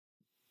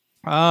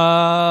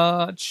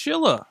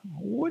Chilla,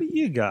 what do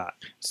you got?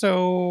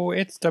 So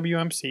it's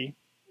WMC,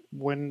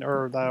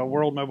 the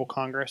World Mobile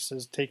Congress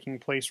is taking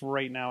place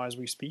right now as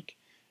we speak,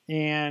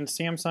 and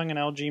Samsung and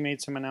LG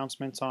made some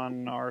announcements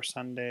on our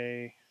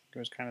Sunday. It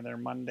was kind of their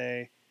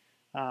Monday,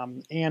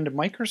 and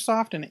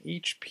Microsoft and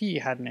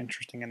HP had an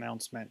interesting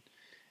announcement.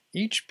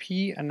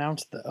 HP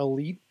announced the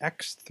Elite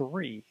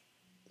X3,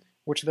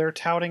 which they're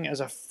touting as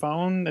a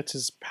phone that's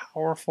as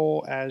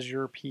powerful as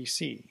your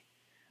PC.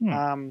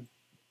 Hmm.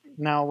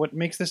 Now, what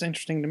makes this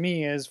interesting to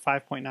me is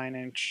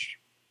 5.9-inch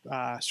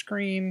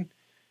screen,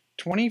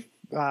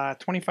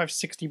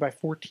 2560 by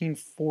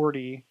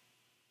 1440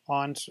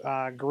 on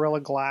Gorilla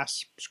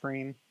Glass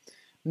screen.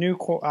 New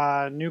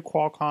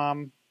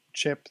Qualcomm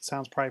chip.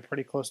 Sounds probably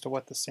pretty close to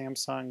what the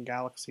Samsung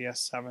Galaxy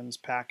S7's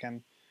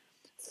packing.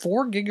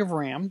 4 gig of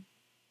RAM,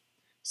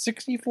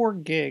 64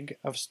 gig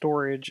of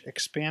storage,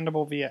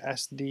 expandable via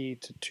SD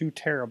to 2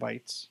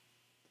 terabytes.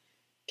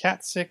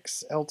 Cat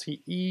 6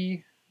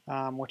 LTE,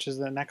 which is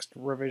the next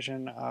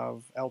revision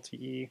of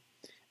LTE.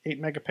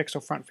 8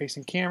 megapixel front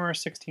facing camera,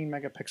 16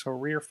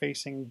 megapixel rear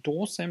facing,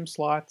 dual SIM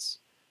slots,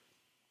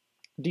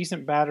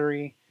 decent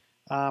battery,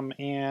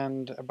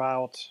 and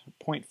about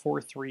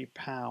 0.43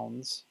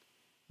 pounds.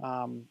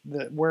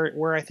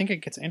 Where I think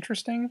it gets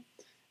interesting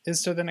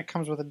is so then it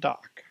comes with a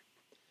dock.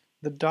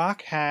 The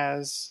dock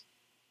has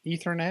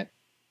Ethernet,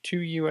 2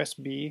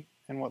 USB,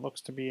 and what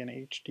looks to be an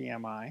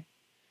HDMI.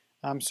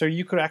 So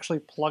you could actually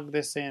plug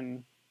this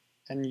in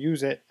and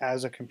use it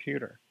as a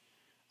computer.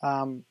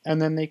 And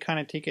then they kind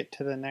of take it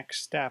to the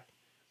next step.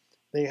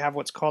 They have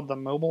what's called the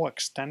mobile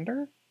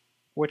extender,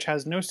 which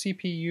has no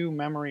CPU,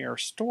 memory, or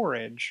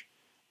storage,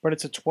 but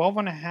it's a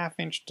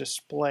 12.5-inch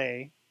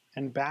display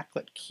and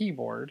backlit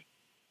keyboard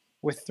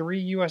with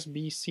 3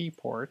 USB-C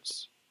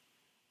ports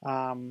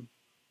and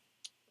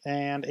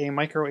a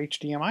micro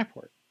HDMI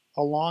port,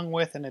 along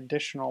with an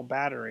additional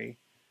battery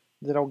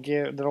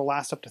that'll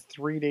last up to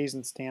 3 days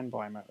in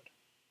standby mode.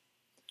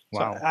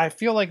 Wow. So I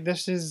feel like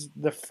this is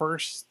the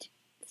first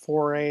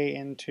foray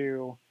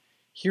into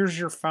here's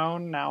your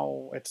phone.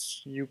 Now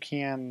you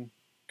can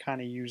kind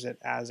of use it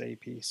as a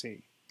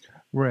PC.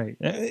 Right.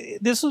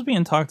 This was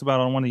being talked about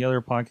on one of the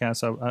other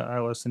podcasts I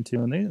listened to,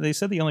 and they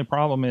said the only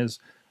problem is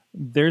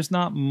there's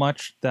not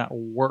much that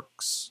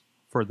works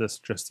for this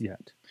just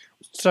yet.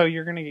 So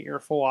you're going to get your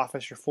full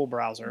Office, your full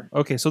browser.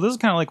 Okay, so this is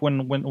kind of like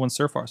when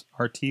Surf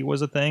RT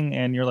was a thing,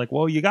 and you're like,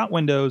 well, you got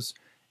Windows,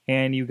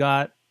 and you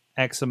got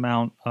X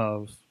amount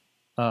of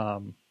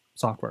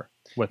software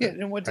with it.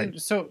 And right?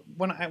 so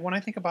when I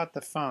think about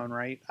the phone,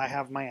 right, I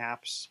have my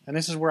apps, and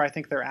this is where I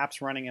think there are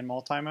apps running in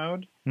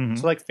multi-mode. Mm-hmm.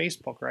 So like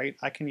Facebook, right,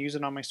 I can use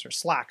it on my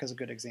Slack is a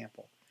good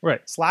example.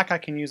 Right. Slack I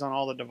can use on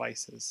all the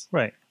devices.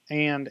 Right.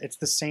 And it's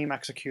the same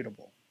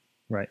executable.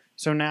 Right.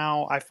 So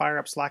now I fire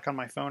up Slack on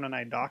my phone and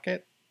I dock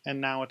it, and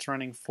now it's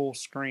running full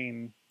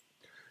screen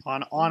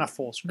on a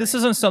full screen. This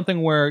isn't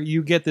something where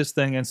you get this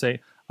thing and say,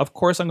 of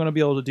course I'm going to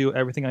be able to do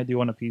everything I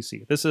do on a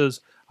PC. This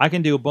is, I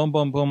can do boom,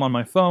 boom, boom on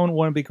my phone.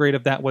 Wouldn't it be great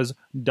if that was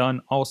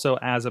done also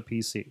as a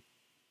PC?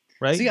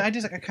 Right? See, I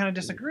kind of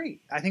disagree.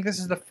 I think this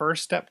is the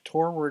first step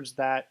towards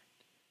that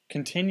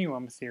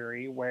continuum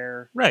theory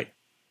where right.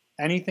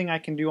 anything I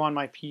can do on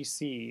my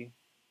PC,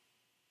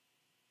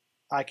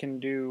 I can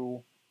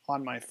do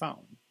on my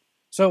phone.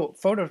 So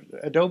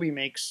Adobe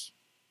makes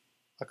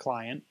a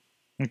client.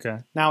 Okay.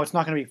 Now it's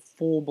not going to be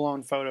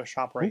full-blown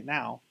Photoshop right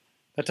now.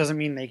 That doesn't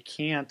mean they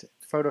can't.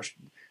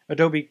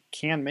 Adobe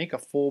can make a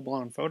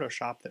full-blown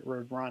Photoshop that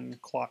would run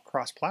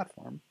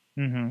cross-platform.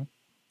 Mm-hmm.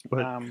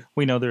 But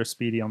we know they're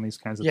speedy on these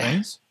kinds of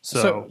things.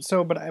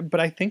 But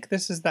I think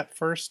this is that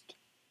first.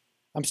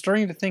 I'm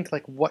starting to think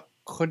like, what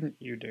couldn't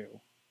you do?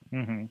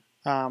 Mm-hmm.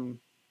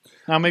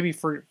 Now maybe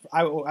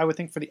I would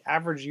think for the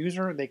average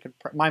user, they could.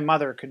 My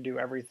mother could do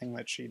everything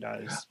that she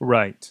does.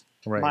 Right.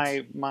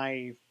 Right.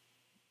 My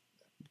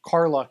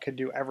Carla could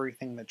do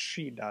everything that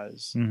she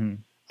does. Mm-hmm.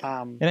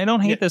 And I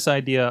don't hate this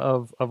idea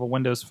of a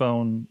Windows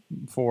phone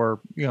for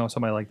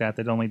somebody like that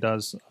only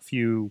does a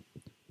few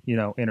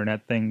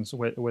internet things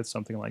with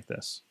something like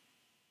this.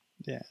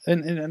 Yeah,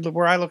 and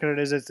where I look at it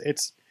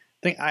is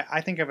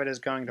I think of it as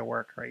going to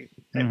work, right?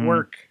 At Mm-hmm.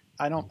 work,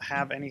 I don't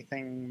have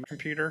anything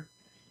computer.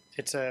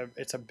 It's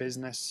a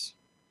business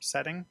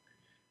setting.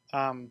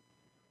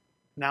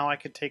 Now I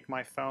could take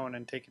my phone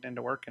and take it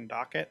into work and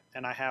dock it,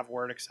 and I have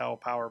Word, Excel,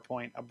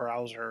 PowerPoint, a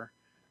browser.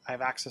 I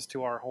have access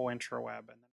to our whole intraweb.